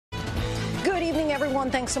morning,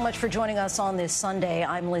 everyone. Thanks so much for joining us on this Sunday.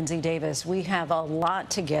 I'm Lindsay Davis. We have a lot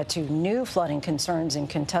to get to. New flooding concerns in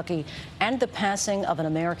Kentucky and the passing of an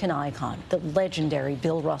American icon, the legendary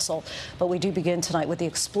Bill Russell. But we do begin tonight with the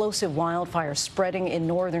explosive wildfire spreading in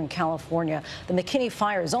Northern California. The McKinney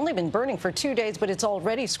Fire has only been burning for 2 days, but it's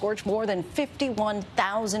already scorched more than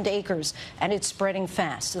 51,000 acres, and it's spreading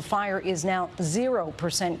fast. The fire is now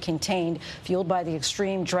 0% contained, fueled by the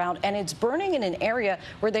extreme drought, and it's burning in an area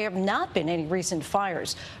where there have not been any recent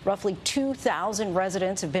fires. Roughly 2,000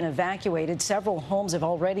 residents have been evacuated. Several homes have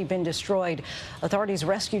already been destroyed. Authorities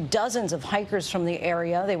rescued dozens of hikers from the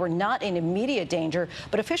area. They were not in immediate danger,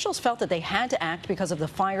 but officials felt that they had to act because of the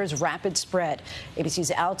fire's rapid spread. ABC's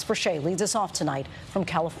𝗦𝘂𝗯𝘀𝗰𝗿𝗄 leads us off tonight from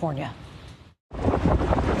California.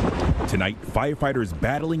 Tonight, firefighters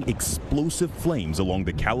battling explosive flames along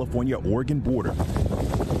the California-Oregon border.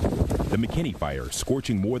 The McKinney Fire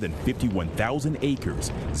scorching more than 51,000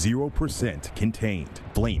 acres, 0% contained.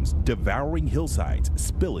 Flames devouring hillsides,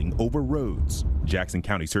 spilling over roads. Jackson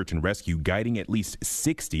County Search and Rescue guiding at least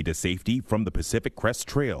 60 to safety from the Pacific Crest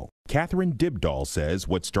Trail. Catherine Dibdahl says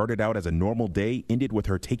what started out as a normal day ended with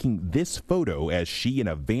her taking this photo as she and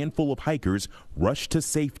a van full of hikers rushed to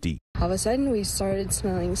safety. All of a sudden, we started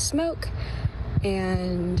smelling smoke,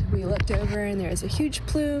 and we looked over, and there was a huge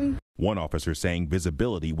plume. One officer saying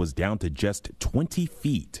visibility was down to just 20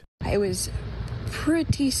 feet. It was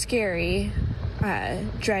pretty scary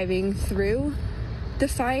driving through the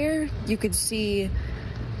fire. You could see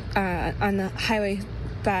on the Highway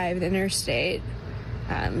 5, the interstate,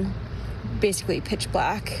 basically pitch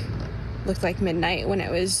black. Looked like midnight when it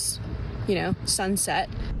was, sunset.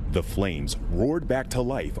 The flames roared back to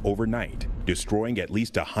life overnight, destroying at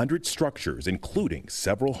least 100 structures, including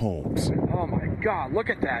several homes. Oh my God, look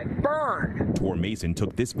at that burn! 𝗺𝘂𝗯𝘂𝗃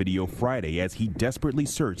took this video Friday as he desperately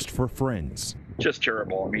searched for friends. Just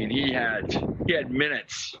terrible. I mean, he had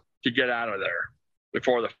minutes to get out of there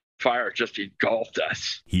before the fire just engulfed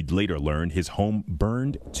us. He'd later learned his home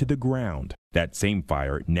burned to the ground. That same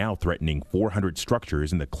fire now threatening 400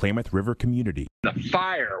 structures in the Klamath River community. The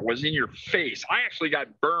fire was in your face. I actually got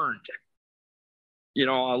burned,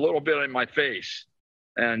 a little bit in my face.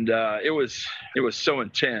 And it was so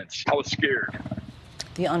intense. I was scared.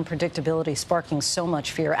 The unpredictability sparking so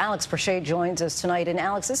much fear. 𝗦𝘂𝗯𝘂𝗃 joins us tonight. And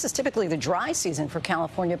Alex, this is typically the dry season for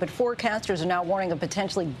California, but forecasters are now warning of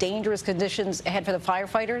potentially dangerous conditions ahead for the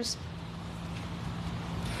firefighters.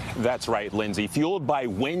 That's right, Lindsay. Fueled by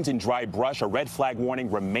winds and dry brush, a red flag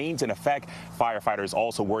warning remains in effect. Firefighters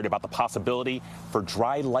also worried about the possibility for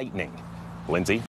dry lightning. Lindsay?